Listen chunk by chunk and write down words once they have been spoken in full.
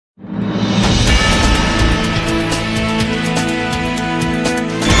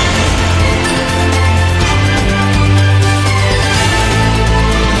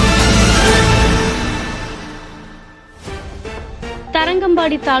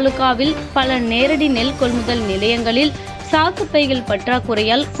தரங்கம்பாடி தாலுகாவில் பல நேரடி நெல் கொள்முதல் நிலையங்களில் சாக்குப்பைகள்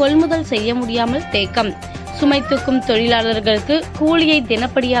பற்றாக்குறையால் கொள்முதல் செய்ய முடியாமல் தேக்கம். சுமை தூக்கும் தொழிலாளர்களுக்கு கூலியை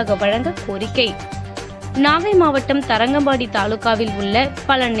தினப்படியாக வழங்க கோரிக்கை. நாகை மாவட்டம் தரங்கம்பாடி தாலுகாவில் உள்ள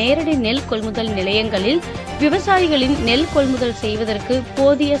பல நேரடி நெல் கொள்முதல் நிலையங்களில் விவசாயிகளின் நெல் கொள்முதல் செய்வதற்கு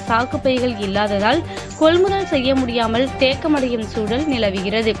போதிய சாக்குப்பைகள் இல்லாததால் கொள்முதல் செய்ய முடியாமல் தேக்கமடையும் சூழல்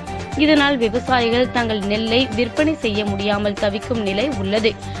நிலவுகிறது. இதனால் விவசாயிகள் தங்கள் நெல்லை விற்பனை செய்ய முடியாமல் தவிக்கும் நிலை உள்ளது.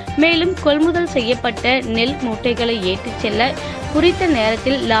 மேலும் கொள்முதல் செய்யப்பட்ட நெல் மூட்டைகளை ஏற்றிச் செல்ல குறித்த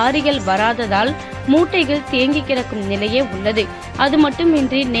நேரத்தில் லாரிகள் வராததால் மூட்டைகள் தேங்கி கிடக்கும் நிலையே உள்ளது. அது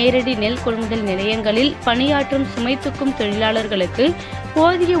மட்டுமின்றி நேரடி நெல் கொள்முதல் நிலையங்களில் பணியாற்றும் சுமை தூக்கும் தொழிலாளர்களுக்கு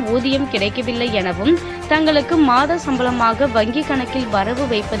போதிய ஊதியம் கிடைக்கவில்லை எனவும் தங்களுக்கு மாத சம்பளமாக வங்கி கணக்கில் வரவு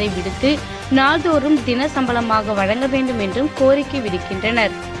வைப்பதை விடுத்து நாள்தோறும் தின சம்பளமாக வழங்க வேண்டும் என்றும் கோரிக்கை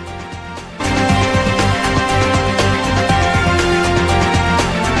விடுக்கின்றனர்.